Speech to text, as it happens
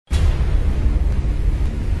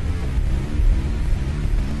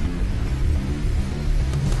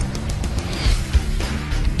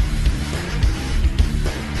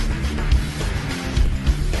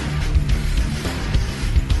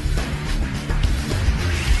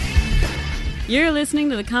You're listening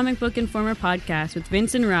to the Comic Book Informer podcast with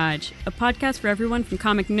Vince and Raj, a podcast for everyone from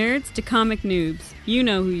comic nerds to comic noobs. You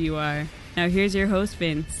know who you are. Now here's your host,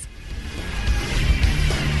 Vince.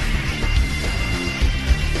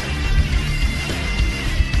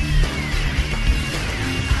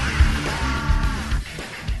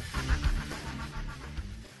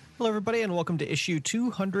 Hello, everybody, and welcome to issue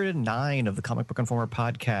 209 of the Comic Book Informer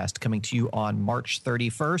podcast, coming to you on March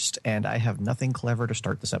 31st, and I have nothing clever to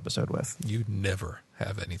start this episode with. You never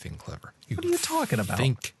have anything clever. What are you talking about? You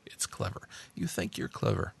think it's clever. You think you're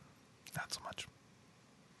clever. Not so much.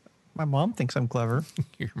 My mom thinks I'm clever.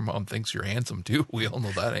 Your mom thinks you're handsome, too. We all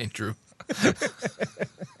know that ain't true.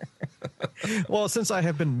 Well, since I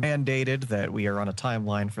have been mandated that we are on a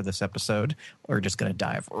timeline for this episode, we're just going to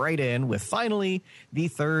dive right in with finally the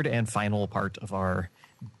third and final part of our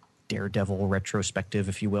Daredevil retrospective,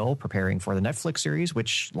 if you will, preparing for the Netflix series,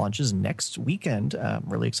 which launches next weekend. I'm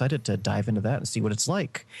really excited to dive into that and see what it's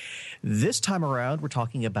like. This time around, we're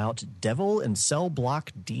talking about Devil in Cell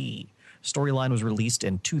Block D. Storyline was released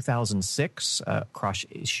in 2006, across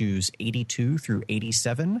issues 82 through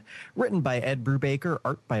 87. Written by Ed Brubaker,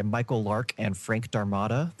 art by Michael Lark and Frank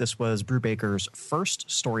Darmada. This was Brubaker's first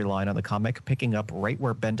storyline on the comic, picking up right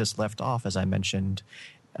where Bendis left off, as I mentioned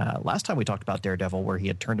last time we talked about Daredevil, where he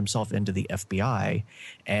had turned himself into the FBI.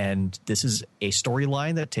 And this is a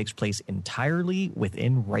storyline that takes place entirely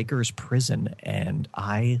within Riker's prison, and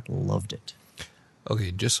I loved it.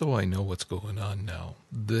 Okay, just so I know what's going on now.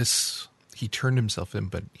 He turned himself in,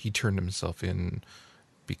 but he turned himself in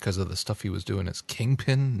because of the stuff he was doing as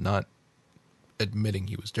Kingpin, not admitting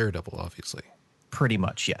he was Daredevil, obviously. Pretty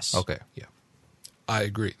much, yes. Okay, yeah. I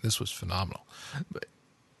agree. This was phenomenal. But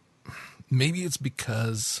maybe it's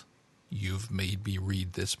because you've made me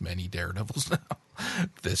read this many Daredevils now,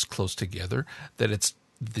 this close together, that it's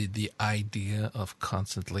the idea of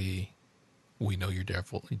constantly... We know you're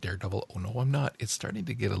Daredevil. Oh, no, I'm not. It's starting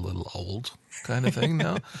to get a little old kind of thing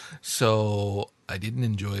now. So I didn't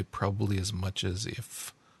enjoy it probably as much as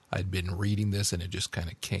if I'd been reading this and it just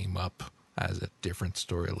kind of came up as a different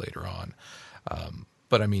story later on.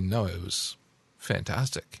 But I mean, no, it was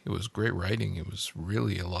fantastic. It was great writing. It was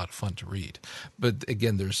really a lot of fun to read. But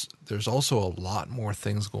again, there's also a lot more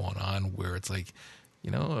things going on where it's like,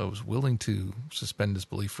 you know, I was willing to suspend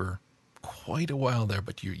disbelief for quite a while there,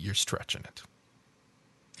 but you're stretching it.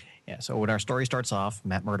 Yeah, so when our story starts off,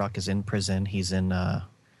 Matt Murdock is in prison. He's in a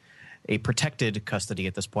protected custody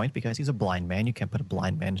at this point because he's a blind man. You can't put a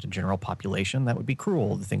blind man into general population. That would be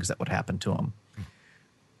cruel, the things that would happen to him.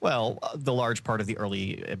 Well, the large part of the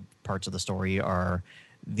early parts of the story are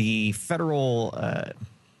the the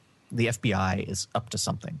FBI is up to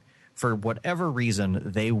something. For whatever reason,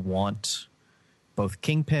 they want both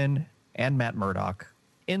Kingpin and Matt Murdock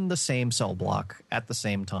in the same cell block at the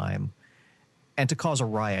same time, and to cause a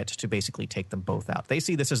riot to basically take them both out. They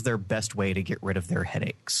see this as their best way to get rid of their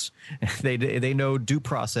headaches. They know due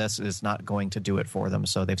process is not going to do it for them,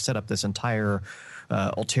 so they've set up this entire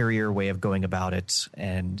ulterior way of going about it.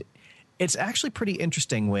 And it's actually pretty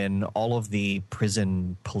interesting when all of the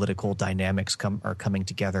prison political dynamics are coming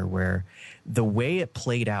together, where the way it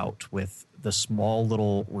played out with the small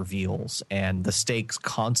little reveals and the stakes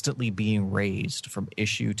constantly being raised from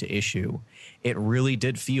issue to issue, it really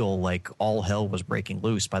did feel like all hell was breaking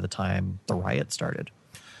loose by the time the riot started.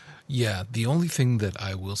 Yeah, the only thing that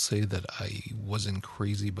I will say that I wasn't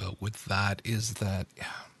crazy about with that is that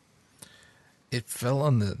it fell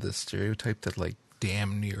on the stereotype that like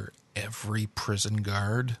damn near every prison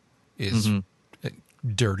guard is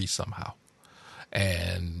dirty somehow.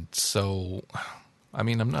 And so... I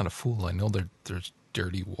mean, I'm not a fool. I know there's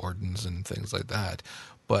dirty wardens and things like that,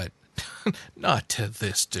 but not to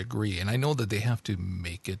this degree. And I know that they have to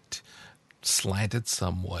make it slanted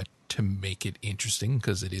somewhat to make it interesting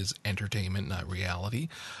because it is entertainment, not reality.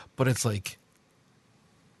 But it's like,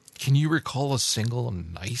 can you recall a single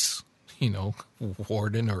nice,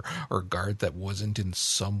 warden or guard that wasn't in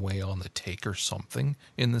some way on the take or something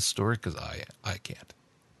in this story? Because I can't.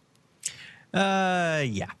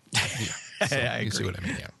 Yeah. So I agree. You see what I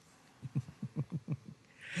mean? Yeah.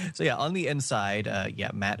 So yeah, on the inside,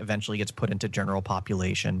 Matt eventually gets put into general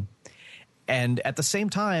population. And at the same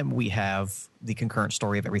time, we have the concurrent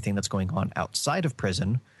story of everything that's going on outside of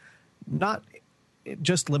prison, not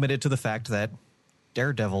just limited to the fact that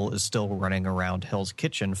Daredevil is still running around Hell's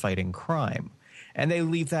Kitchen fighting crime. And they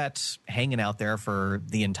leave that hanging out there for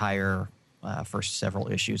the entire first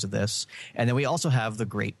several issues of this. And then we also have the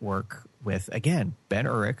great work with, again, Ben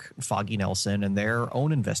Urich, Foggy Nelson, and their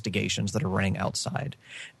own investigations that are running outside.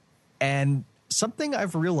 And something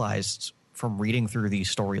I've realized from reading through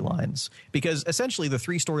these storylines, because essentially the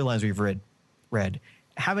three storylines we've read read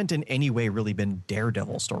haven't in any way really been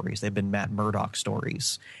Daredevil stories. They've been Matt Murdock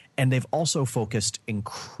stories. And they've also focused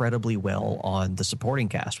incredibly well on the supporting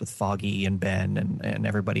cast with Foggy and Ben and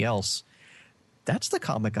everybody else. That's the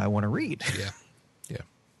comic I want to read. Yeah.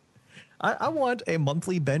 I want a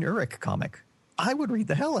monthly Ben Urich comic. I would read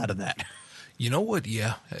the hell out of that. You know what?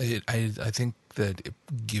 Yeah, I think that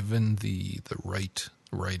given the right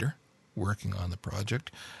writer working on the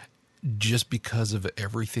project, just because of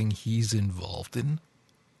everything he's involved in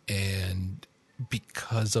and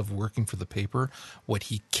because of working for the paper, what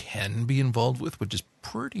he can be involved with, which is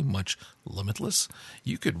pretty much limitless,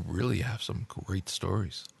 you could really have some great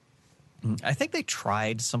stories. I think they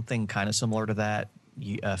tried something kind of similar to that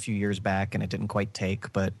a few years back, and it didn't quite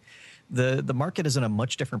take. But the market is in a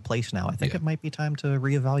much different place now. I think it might be time to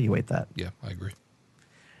reevaluate that. Yeah, I agree.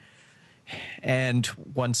 And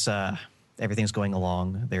once everything's going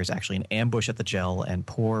along, there's actually an ambush at the jail, and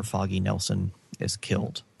poor Foggy Nelson is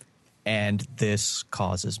killed. And this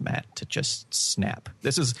causes Matt to just snap.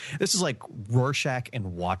 This is like Rorschach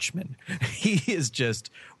and Watchmen. He is just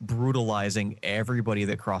brutalizing everybody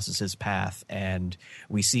that crosses his path. And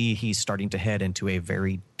we see he's starting to head into a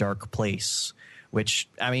very dark place, which,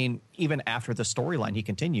 I mean, even after the storyline, he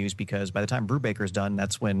continues, because by the time Brubaker's done,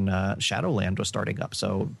 that's when Shadowland was starting up.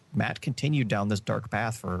 So Matt continued down this dark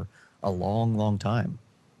path for a long, long time.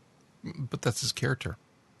 But that's his character.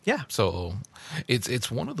 Yeah. So it's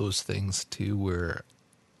one of those things, too, where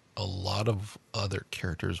a lot of other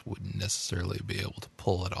characters wouldn't necessarily be able to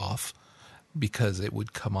pull it off because it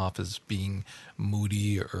would come off as being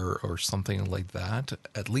moody or something like that.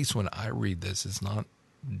 At least when I read this, it's not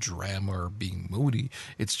drama or being moody.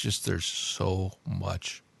 It's just there's so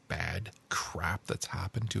much bad crap that's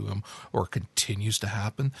happened to him or continues to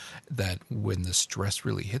happen that when the stress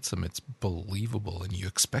really hits him, it's believable and you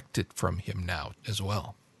expect it from him now as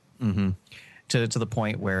well. Mm-hmm. To the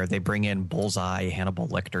point where they bring in Bullseye, Hannibal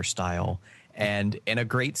Lecter style, and in a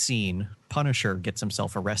great scene, Punisher gets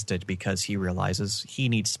himself arrested because he realizes he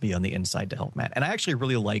needs to be on the inside to help Matt. And I actually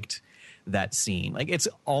really liked that scene. Like, it's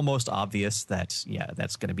almost obvious that,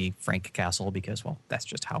 that's going to be Frank Castle because, well, that's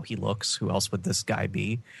just how he looks. Who else would this guy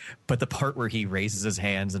be? But the part where he raises his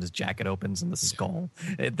hands and his jacket opens and the skull,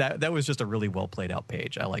 that was just a really well played out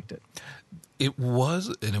page. I liked it. It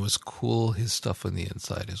was, and it was cool, his stuff on the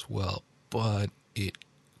inside as well. But it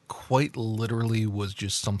quite literally was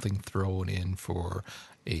just something thrown in for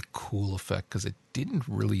a cool effect because it didn't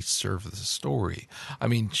really serve the story. I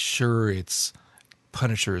mean, sure, it's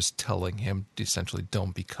Punisher is telling him essentially,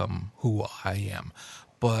 don't become who I am.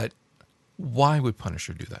 But why would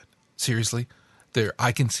Punisher do that? Seriously?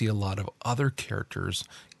 I can see a lot of other characters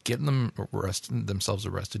getting themselves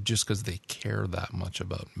arrested just because they care that much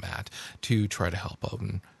about Matt to try to help out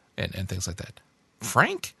and things like that.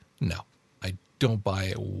 Frank? No, I don't buy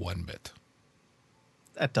it one bit.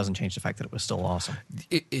 That doesn't change the fact that it was still awesome.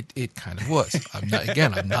 It kind of was. I'm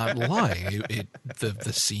not lying.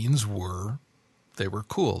 The scenes were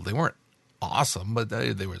cool. They weren't awesome, but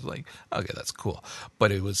they were like, okay, that's cool.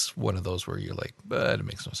 But it was one of those where you're like, but it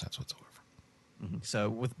makes no sense whatsoever. Mm-hmm. So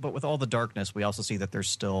with all the darkness, we also see that there's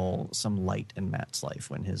still some light in Matt's life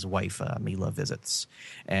when his wife, Mila, visits.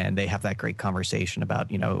 And they have that great conversation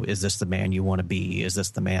about, is this the man you want to be? Is this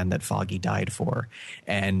the man that Foggy died for?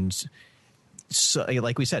 And so,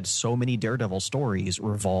 like we said, so many Daredevil stories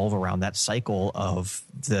revolve around that cycle of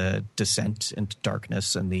the descent into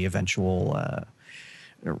darkness and the eventual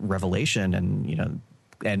revelation. And,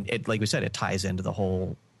 and it, like we said, it ties into the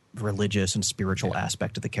whole religious and spiritual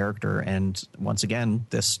aspect of the character. And once again,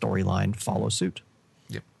 this storyline follows suit.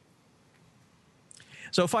 Yep.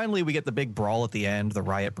 So finally, we get the big brawl at the end. The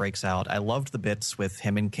riot breaks out. I loved the bits with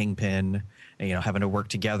him and Kingpin, having to work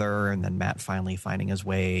together, and then Matt finally finding his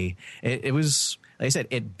way. It was, like I said,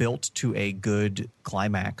 it built to a good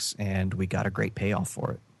climax, and we got a great payoff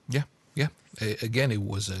for it. Yeah. Again, it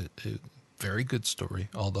was a very good story,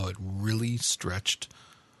 although it really stretched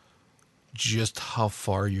just how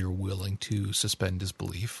far you're willing to suspend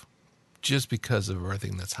disbelief just because of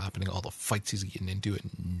everything that's happening, all the fights he's getting into,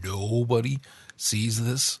 and nobody sees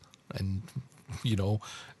this and,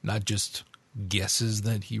 not just guesses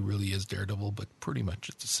that he really is Daredevil, but pretty much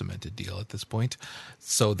it's a cemented deal at this point.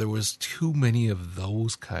 So there was too many of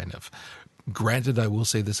those kind of. Granted, I will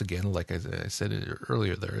say this again, like I said it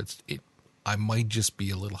earlier there, I might just be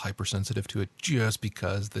a little hypersensitive to it just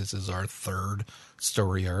because this is our third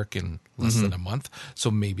story arc in less than a month. So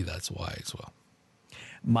maybe that's why as well.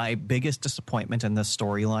 My biggest disappointment in this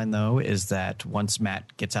storyline, though, is that once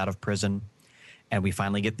Matt gets out of prison and we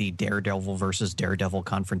finally get the Daredevil versus Daredevil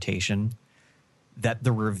confrontation, that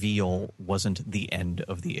the reveal wasn't the end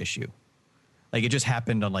of the issue. Like it just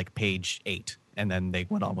happened on like page 8, and then they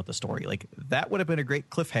went on with the story. Like that would have been a great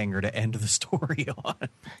cliffhanger to end the story on.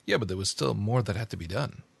 Yeah, but there was still more that had to be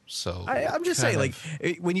done. So I'm just saying, like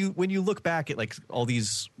when you look back at like all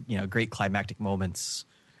these great climactic moments,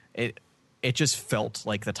 it just felt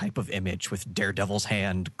like the type of image with Daredevil's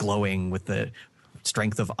hand glowing with the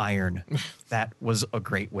strength of iron. That was a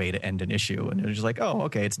great way to end an issue, and it was just like, oh,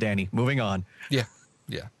 okay, it's Danny. Moving on. Yeah.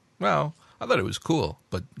 Well, I thought it was cool,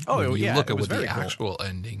 but when you look at what the actual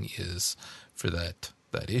ending is for that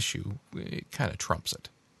issue, it kind of trumps it.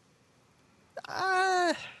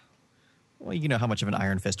 Well, you know how much of an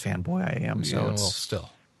Iron Fist fanboy I am, so it's still.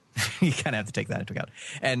 You kind of have to take that into account.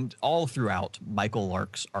 And all throughout, Michael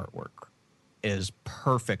Lark's artwork is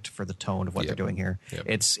perfect for the tone of what they're doing here. Yep.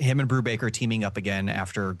 It's him and Brubaker teaming up again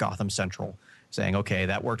after Gotham Central, saying, okay,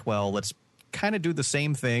 that worked well. Let's kind of do the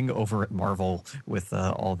same thing over at Marvel with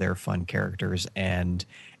all their fun characters. And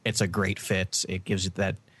it's a great fit. It gives it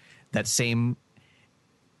that same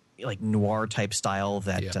like noir type style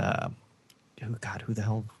that who the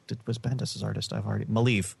hell was Bendis' artist?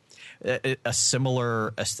 Maleev. A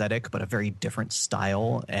similar aesthetic, but a very different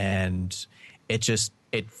style, and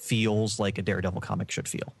it feels like a Daredevil comic should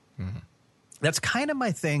feel. Mm-hmm. That's kind of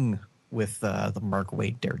my thing with the Mark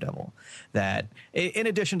Waid Daredevil. That in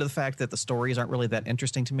addition to the fact that the stories aren't really that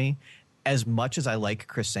interesting to me, as much as I like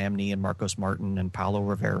Chris Samnee and Marcos Martin and Paulo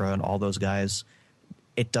Rivera and all those guys,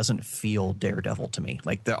 it doesn't feel Daredevil to me.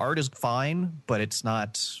 Like the art is fine, but it's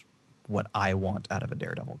not what I want out of a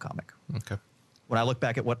Daredevil comic. Okay. When I look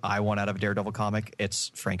back at what I want out of a Daredevil comic,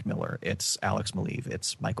 it's Frank Miller, it's Alex Maleev,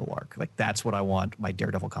 it's Michael Lark. Like that's what I want my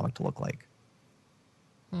Daredevil comic to look like.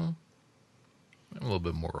 I'm a little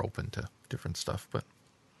bit more open to different stuff, but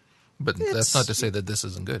that's not to say that this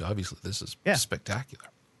isn't good. Obviously, this is spectacular.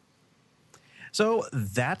 So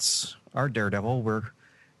that's our Daredevil. We're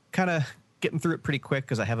kind of getting through it pretty quick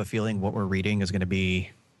because I have a feeling what we're reading is going to be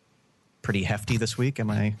pretty hefty this week.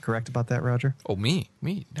 Am I correct about that, Roger? Oh, me.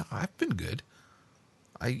 No, I've been good.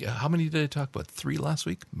 How many did I talk about? 3 last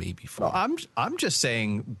week? Maybe 4. Well, I'm just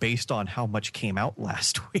saying based on how much came out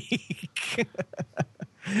last week.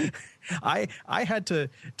 I had to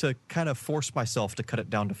kind of force myself to cut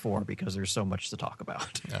it down to 4 because there's so much to talk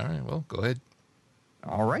about. All right, well, go ahead.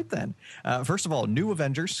 All right, then. First of all, New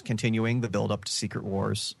Avengers, continuing the build-up to Secret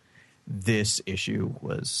Wars. This issue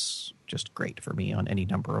was just great for me on any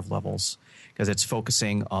number of levels because it's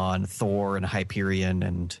focusing on Thor and Hyperion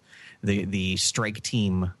and the strike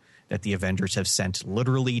team that the Avengers have sent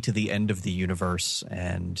literally to the end of the universe.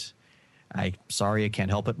 And I can't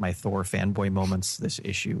help it. My Thor fanboy moments. This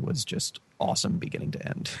issue was just awesome beginning to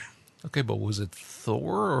end. Okay, but was it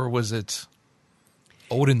Thor or was it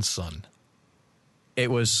Odin's son? It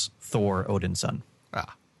was Thor, Odin's son.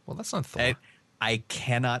 Ah, well, that's not Thor. I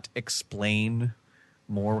cannot explain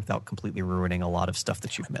more without completely ruining a lot of stuff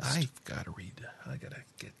that you've missed. I've got to read. I got to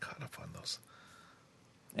get caught up on those.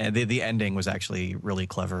 And the ending was actually really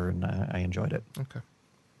clever, and I enjoyed it. Okay.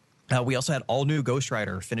 We also had all new Ghost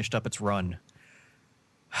Rider finished up its run.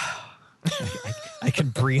 I can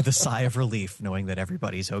breathe a sigh of relief knowing that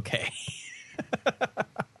everybody's okay.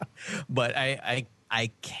 But I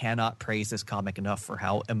cannot praise this comic enough for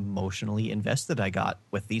how emotionally invested I got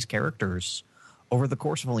with these characters over the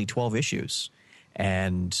course of only 12 issues.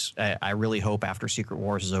 And I really hope after Secret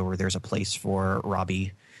Wars is over, there's a place for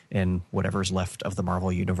Robbie in whatever's left of the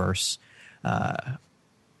Marvel Universe. On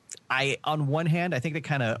one hand, I think they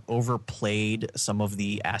kind of overplayed some of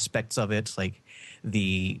the aspects of it, like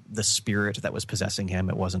the spirit that was possessing him.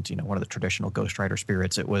 It wasn't, one of the traditional Ghost Rider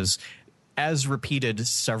spirits. It was, as repeated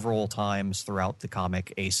several times throughout the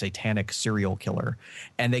comic, a satanic serial killer.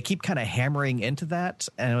 And they keep kind of hammering into that.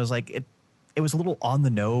 And it was like, it was a little on the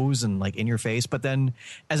nose and like in your face. But then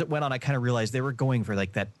as it went on, I kind of realized they were going for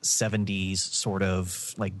like that 70s sort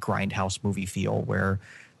of like grindhouse movie feel where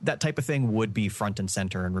that type of thing would be front and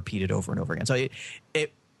center and repeated over and over again. So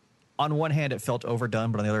it on one hand, it felt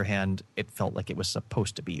overdone, but on the other hand, it felt like it was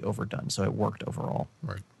supposed to be overdone. So it worked overall.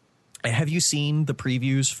 Right. Have you seen the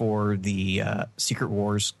previews for the Secret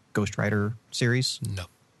Wars Ghost Rider series? No.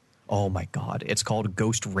 Oh my God. It's called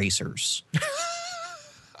Ghost Racers.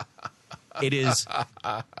 It is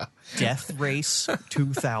Death Race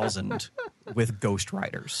 2000 with Ghost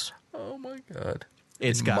Riders. Oh my God.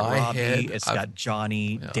 It's got Robbie, it's got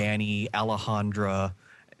Johnny, Danny, Alejandra.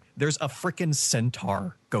 There's a frickin'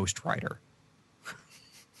 centaur Ghost Rider.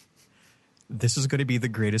 This is going to be the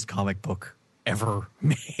greatest comic book ever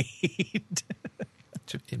made.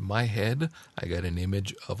 In my head, I got an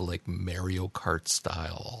image of like Mario Kart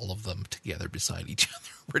style, all of them together beside each other,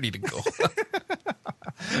 ready to go.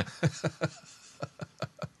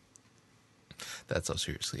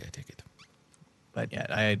 seriously, I take it. But yeah,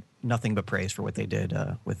 I had nothing but praise for what they did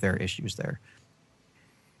with their issues there.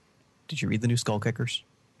 Did you read the new Skull Kickers?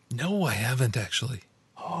 No, I haven't actually.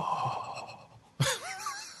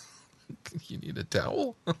 You need a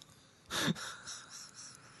towel?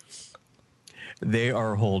 They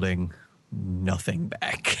are holding nothing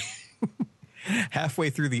back. Halfway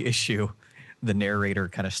through the issue, the narrator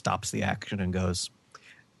kind of stops the action and goes,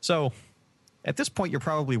 so at this point, you're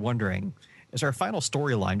probably wondering, is our final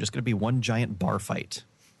storyline just going to be one giant bar fight?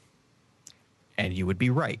 And you would be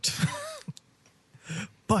right.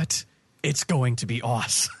 But it's going to be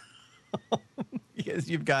awesome. Because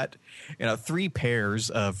you've got, 3 pairs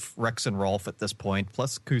of Rex and Rolf at this point,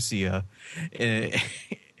 plus Kusia,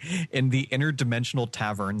 in the interdimensional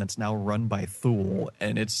tavern that's now run by Thule,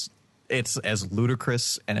 and it's as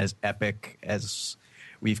ludicrous and as epic as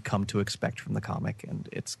we've come to expect from the comic, and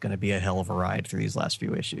it's going to be a hell of a ride through these last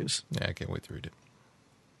few issues. Yeah, I can't wait to read it.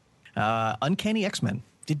 Uncanny X-Men.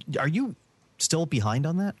 Are you still behind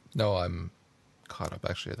on that? No, I'm caught up.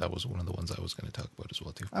 Actually, that was one of the ones I was going to talk about as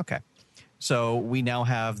well, too. Okay. So we now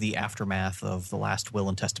have the aftermath of the last will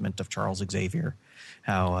and testament of Charles Xavier,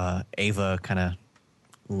 how Ava kind of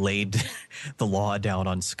laid the law down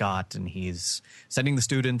on Scott, and he's sending the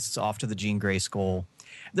students off to the Jean Grey School.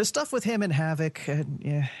 The stuff with him and Havoc,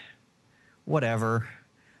 whatever.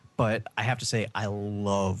 But I have to say, I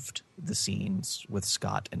loved the scenes with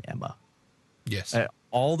Scott and Emma. Yes.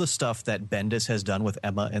 All the stuff that Bendis has done with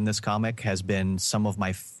Emma in this comic has been some of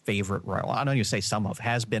my favorite. Well, I don't even say some of,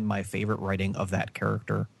 has been my favorite writing of that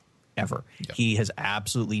character ever. Yep. He has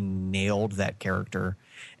absolutely nailed that character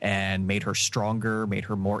and made her stronger, made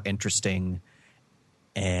her more interesting.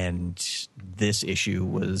 And this issue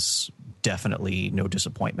was definitely no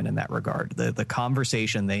disappointment in that regard. The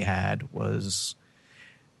conversation they had was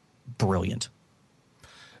brilliant.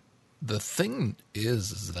 The thing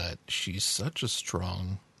is that she's such a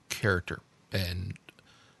strong character, and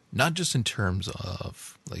not just in terms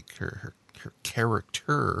of like her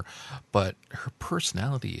character, but her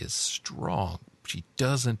personality is strong. She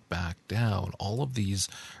doesn't back down. All of these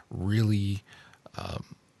really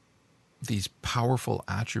these powerful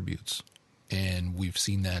attributes, and we've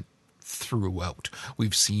seen that throughout.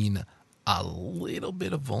 We've seen a little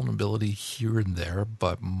bit of vulnerability here and there,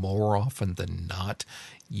 but more often than not,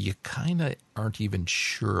 you kind of aren't even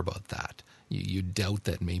sure about that. You doubt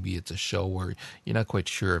that maybe it's a show, or you're not quite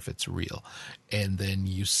sure if it's real. And then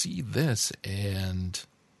you see this, and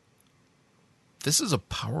this is a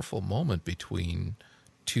powerful moment between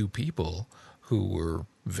two people who were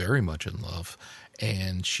very much in love,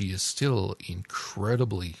 and she is still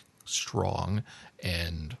incredibly strong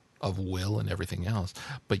and of will and everything else,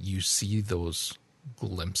 but you see those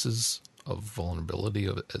glimpses of vulnerability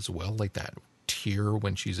as well, like that tear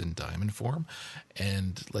when she's in diamond form,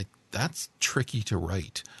 and like that's tricky to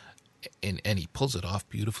write, and he pulls it off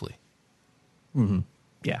beautifully. Mm-hmm.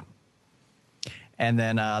 Yeah. And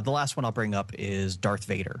then the last one I'll bring up is Darth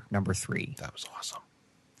Vader, number 3. That was awesome.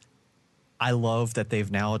 I love that they've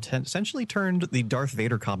now essentially turned the Darth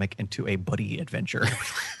Vader comic into a buddy adventure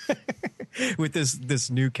with this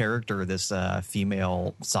new character, this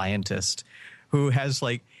female scientist who has,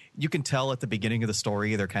 like, you can tell at the beginning of the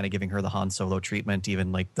story they're kind of giving her the Han Solo treatment,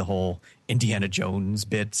 even like the whole Indiana Jones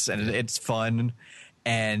bits, and it's fun.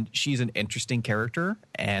 And she's an interesting character,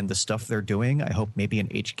 and the stuff they're doing, I hope maybe an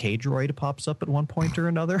HK droid pops up at one point or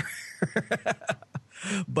another.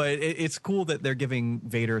 But it's cool that they're giving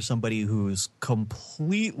Vader somebody who's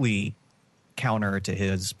completely counter to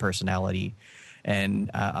his personality. And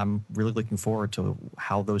I'm really looking forward to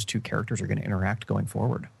how those two characters are going to interact going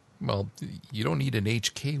forward. Well, you don't need an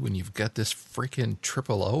HK when you've got this freaking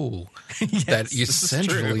O yes, that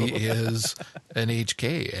essentially is an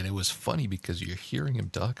HK. And it was funny because you're hearing him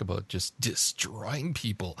talk about just destroying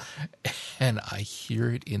people. And I hear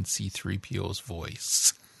it in C-3PO's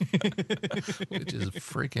voice. Which is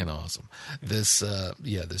freaking awesome. This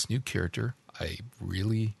new character, I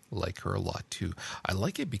really like her a lot too. I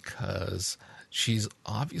like it because she's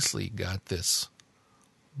obviously got this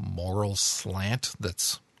moral slant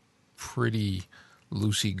that's pretty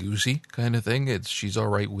loosey-goosey kind of thing. She's all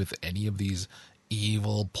right with any of these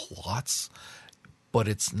evil plots, but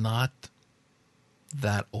it's not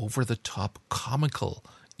that over-the-top comical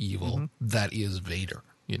evil that is Vader.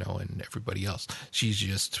 And everybody else. She's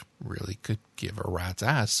just really could give a rat's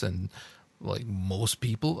ass, and like most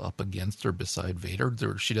people up against her beside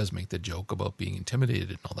Vader, she does make the joke about being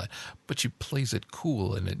intimidated and all that, but she plays it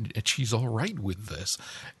cool, and she's all right with this.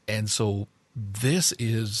 And so this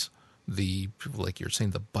is like you're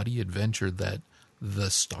saying, the buddy adventure that the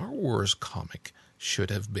Star Wars comic should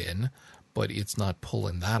have been, but it's not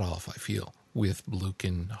pulling that off, I feel, with Luke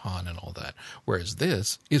and Han and all that. Whereas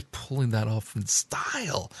this is pulling that off in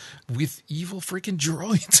style with evil freaking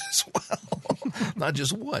droids as well. Not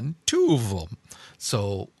just one, two of them.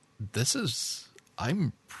 So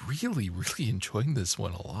I'm really, really enjoying this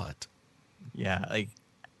one a lot. Yeah, like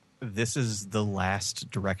this is the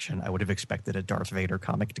last direction I would have expected a Darth Vader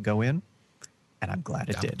comic to go in, and I'm glad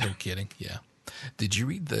it did. No kidding, yeah. Did you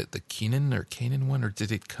read the Kanan one, or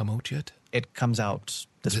did it come out yet? It comes out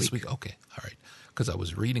this week. Okay, all right. Because I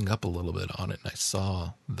was reading up a little bit on it, and I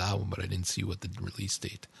saw that one, but I didn't see what the release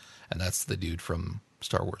date. And that's the dude from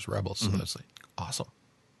Star Wars Rebels. So I was like, awesome.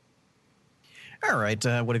 All right,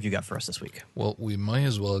 what have you got for us this week? Well, we might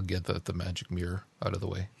as well get the magic mirror out of the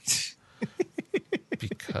way.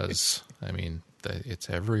 Because, I mean, it's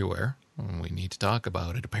everywhere. And we need to talk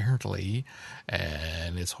about it, apparently.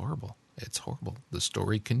 And it's horrible. It's horrible. The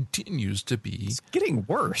story continues to be... It's getting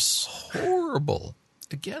worse. Horrible.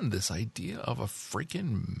 Again, this idea of a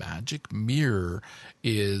freaking magic mirror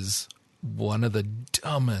is one of the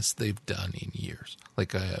dumbest they've done in years.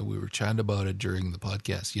 Like, we were chatting about it during the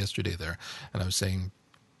podcast yesterday there, and I was saying,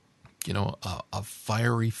 you know, a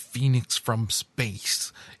fiery phoenix from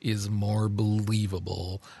space is more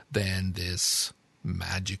believable than this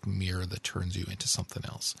magic mirror that turns you into something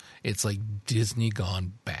else. It's like Disney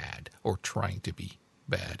gone bad, or trying to be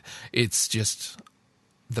bad. It's just,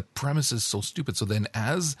 the premise is so stupid. So then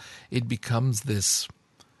as it becomes this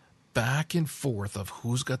back and forth of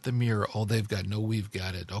who's got the mirror, oh, they've got, no, we've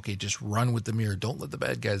got it. Okay, just run with the mirror. Don't let the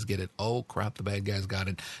bad guys get it. Oh, crap, the bad guys got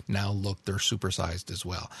it. Now look, they're supersized as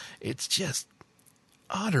well. It's just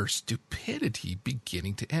utter stupidity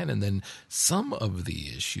beginning to end. And then some of the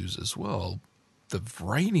issues as well, the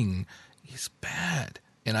writing is bad.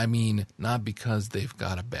 And I mean, not because they've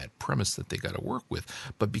got a bad premise that they got to work with,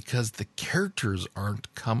 but because the characters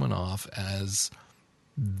aren't coming off as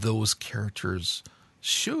those characters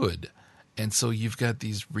should. And so you've got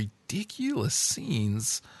these ridiculous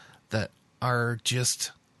scenes that are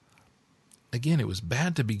just, again, it was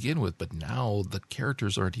bad to begin with, but now the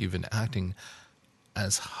characters aren't even acting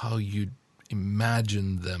as how you'd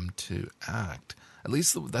imagine them to act. At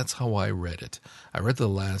least that's how I read it. I read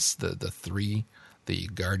the three, the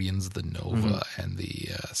Guardians, the Nova, and the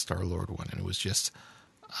Star-Lord one, and it was just,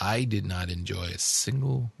 I did not enjoy a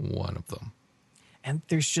single one of them. And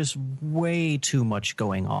there's just way too much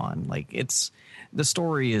going on. Like, the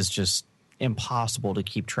story is just impossible to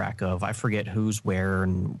keep track of. I forget who's where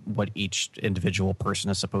and what each individual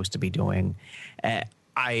person is supposed to be doing.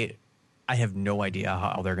 I have no idea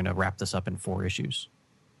how they're going to wrap this up in 4 issues.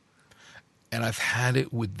 And I've had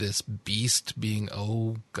it with this beast being,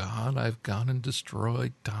 oh, God, I've gone and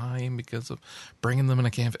destroyed time because of bringing them in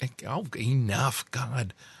a camp. Oh, enough,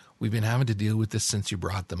 God. We've been having to deal with this since you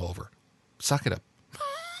brought them over. Suck it up.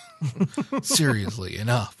 Seriously,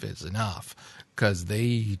 enough is enough. Because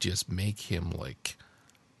they just make him like,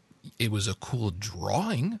 it was a cool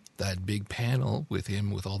drawing, that big panel with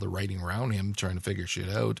him, with all the writing around him, trying to figure shit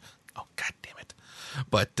out. Oh, God damn it.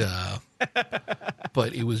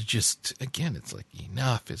 But it was just, again, it's like,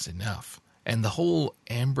 enough is enough. And the whole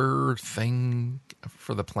amber thing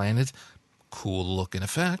for the planet, cool looking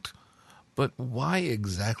effect. But why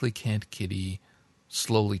exactly can't Kitty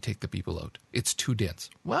slowly take the people out? It's too dense.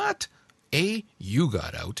 What? A, you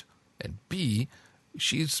got out. And B,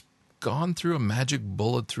 she's gone through a magic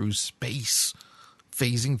bullet through space,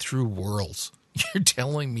 phasing through worlds. You're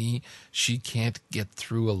telling me she can't get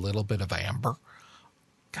through a little bit of amber?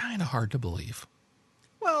 Kind of hard to believe.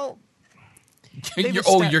 Well,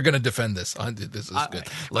 you're going to defend this. This is good.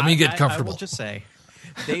 Let me get comfortable. I will just say,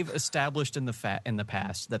 they've established in the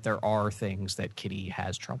past that there are things that Kitty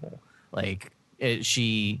has trouble. Like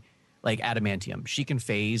adamantium. She can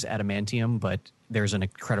phase adamantium, but there's an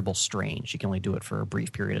incredible strain. She can only do it for a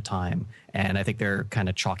brief period of time. And I think they're kind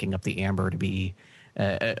of chalking up the amber to be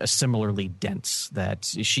a similarly dense, that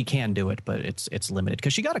she can do it, but it's limited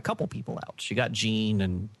because she got a couple people out. She got Jean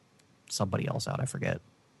and somebody else out. I forget.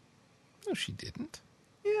 No, she didn't.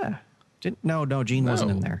 Yeah. No, Jean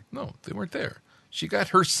wasn't in there. No, they weren't there. She got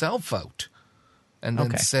herself out and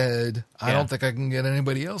then said, I don't think I can get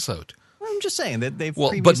anybody else out. I'm just saying that they've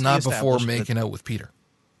but not before making out with Peter.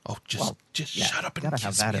 Oh, just shut up and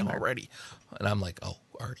kiss me already. And I'm like, oh,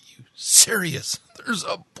 are you serious? There's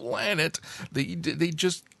a planet. They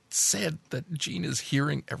just said that Jean is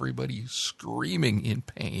hearing everybody screaming in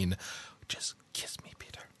pain. Just kiss me,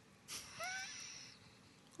 Peter.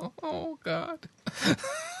 Oh, God.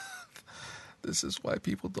 This is why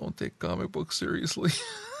people don't take comic books seriously.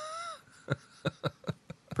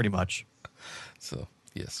 Pretty much. So,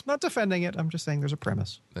 Yes. Not defending it. I'm just saying there's a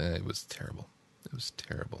premise. It was terrible. It was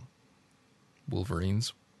terrible.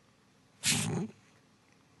 Wolverines.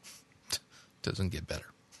 Doesn't get better.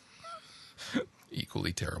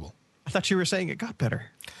 Equally terrible. I thought you were saying it got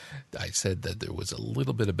better. I said that there was a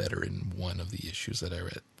little bit of better in one of the issues that I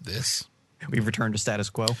read. This, We've returned to status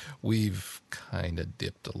quo. we've kind of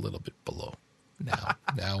dipped a little bit below.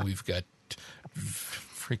 Now we've got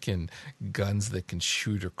freaking guns that can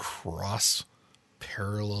shoot across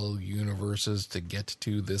parallel universes to get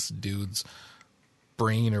to this dude's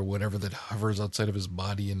brain or whatever that hovers outside of his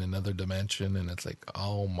body in another dimension. And it's like,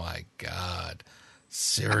 oh my God,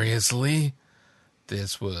 seriously?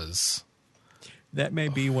 This was... That may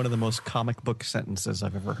be one of the most comic book sentences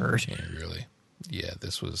I've ever heard. Yeah, really. Yeah,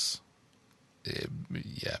 this was,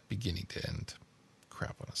 beginning to end.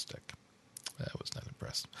 Crap on a stick. I was not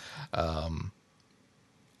impressed. I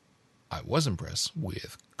was impressed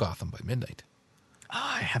with Gotham by Midnight.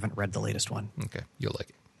 I haven't read the latest one. Okay, you'll like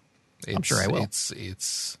it. I'm sure I will.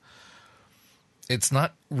 It's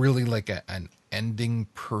not really like an ending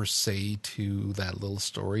per se to that little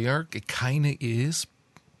story arc. It kind of is,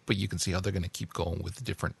 but you can see how they're going to keep going with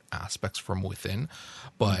different aspects from within.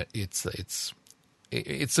 But it's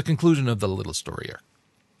the conclusion of the little story arc.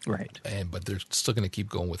 Right. But they're still going to keep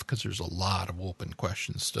going with, because there's a lot of open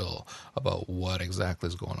questions still about what exactly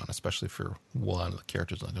is going on, especially for one of the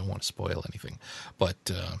characters. I don't want to spoil anything, but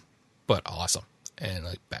awesome. And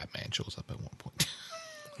like Batman shows up at one point.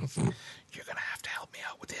 You're going to have to help me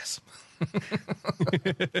out with this.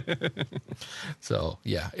 So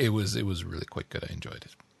yeah, it was really quite good. I enjoyed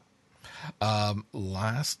it.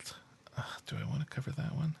 Last, do I want to cover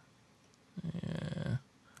that one? Yeah.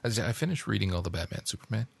 I finished reading all the Batman,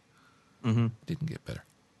 Superman. Mm-hmm. Didn't get better.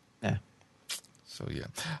 Yeah. So yeah.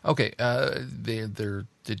 Okay. Are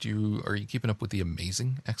you keeping up with the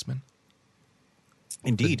Amazing X-Men?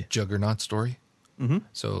 Indeed. The Juggernaut story. Mm-hmm.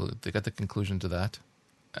 So they got the conclusion to that.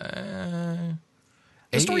 The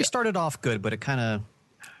story started off good, but it kind of...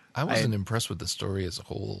 I wasn't impressed with the story as a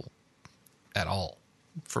whole at all.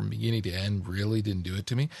 From beginning to end, really didn't do it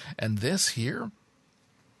to me. And this here,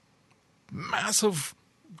 massive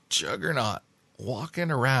Juggernaut walking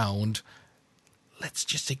around. Let's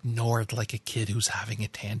just ignore it like a kid who's having a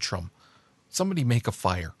tantrum. Somebody make a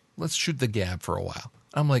fire. Let's shoot the gab for a while.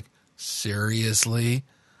 I'm like, seriously?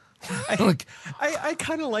 I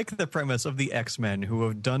kind of like the premise of the X-Men, who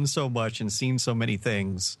have done so much and seen so many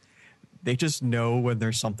things. They just know when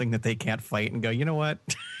there's something that they can't fight and go, you know what?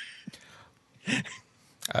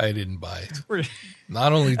 I didn't buy it.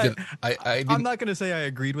 Not only did I didn't, I'm not going to say I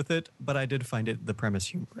agreed with it, but I did find the premise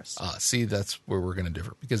humorous. See, that's where we're going to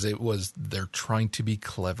differ, because they're trying to be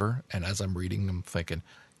clever. And as I'm reading them, thinking,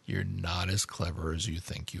 you're not as clever as you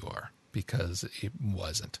think you are, because it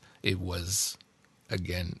wasn't. It was,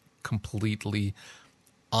 again, completely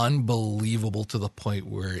unbelievable to the point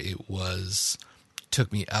where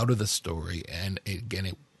took me out of the story. And again,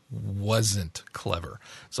 it wasn't clever.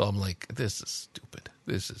 So I'm like, this is stupid.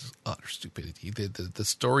 This is utter stupidity. The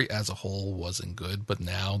story as a whole wasn't good, but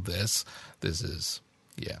now this is,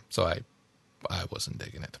 yeah. So I wasn't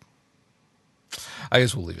digging it. I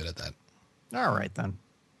guess we'll leave it at that. All right, then.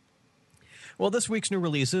 Well, this week's new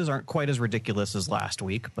releases aren't quite as ridiculous as last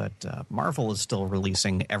week, but Marvel is still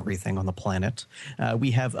releasing everything on the planet.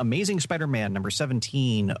 We have Amazing Spider-Man number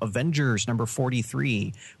 17, Avengers number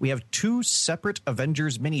 43. We have 2 separate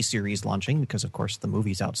Avengers miniseries launching because, of course, the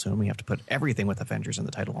movie's out soon. We have to put everything with Avengers in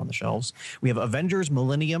the title on the shelves. We have Avengers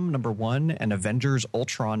Millennium number 1 and Avengers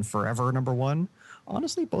Ultron Forever number 1.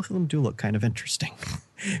 Honestly, both of them do look kind of interesting.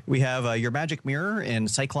 We have Your Magic Mirror in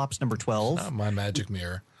Cyclops number 12. Not my magic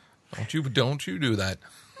mirror. Don't you do that.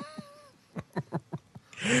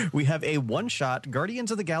 We have a one-shot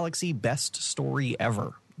Guardians of the Galaxy Best Story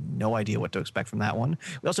Ever. No idea what to expect from that one.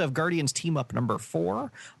 We also have Guardians Team Up number 4,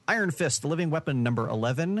 Iron Fist, The Living Weapon number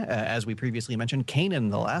 11, as we previously mentioned, Kanan,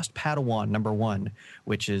 The Last Padawan number 1,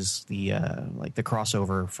 which is the the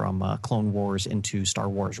crossover from Clone Wars into Star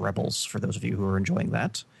Wars Rebels, for those of you who are enjoying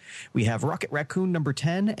that. We have Rocket Raccoon number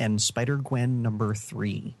 10 and Spider-Gwen number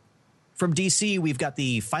 3. From DC, we've got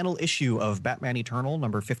the final issue of Batman Eternal,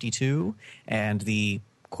 number 52, and the,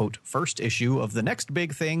 quote, first issue of the next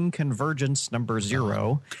big thing, Convergence, number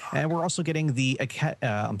 0. And we're also getting the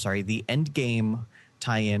Endgame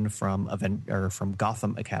tie-in from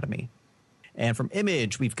Gotham Academy. And from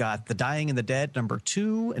Image, we've got The Dying and the Dead, number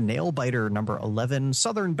 2, Nailbiter, number 11,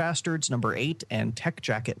 Southern Bastards, number 8, and Tech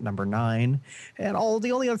Jacket, number 9. And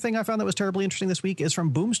the only other thing I found that was terribly interesting this week is from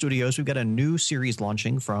Boom Studios. We've got a new series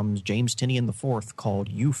launching from James Tynion IV called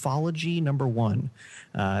Ufology, number 1.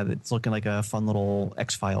 It's looking like a fun little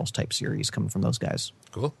X-Files type series coming from those guys.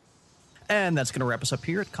 Cool. And that's going to wrap us up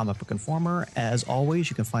here at Comic Book Informer. As always,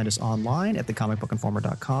 you can find us online at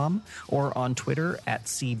thecomicbookinformer.com or on Twitter at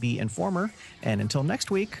CBInformer. And until next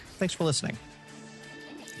week, thanks for listening.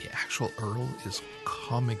 The actual URL is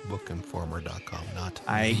comicbookinformer.com, not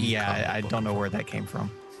I don't know where that came from.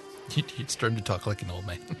 It's starting to talk like an old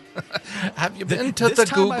man. Have you been to the this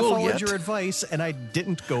time Google I followed yet? your advice, and I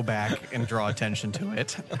didn't go back and draw attention to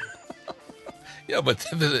it. Yeah, but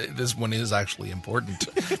this one is actually important.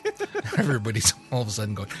 Everybody's all of a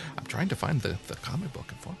sudden going, I'm trying to find the Comic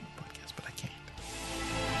Book Informer podcast, but I can't.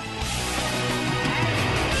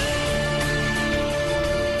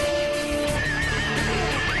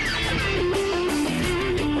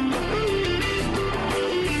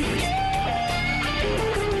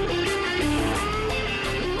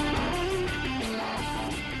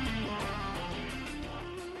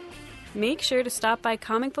 Make sure to stop by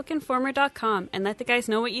comicbookinformer.com and let the guys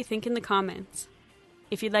know what you think in the comments.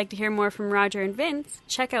 If you'd like to hear more from Roger and Vince,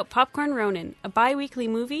 check out Popcorn Ronin, a bi-weekly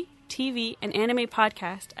movie, TV, and anime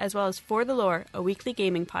podcast, as well as For the Lore, a weekly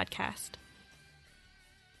gaming podcast.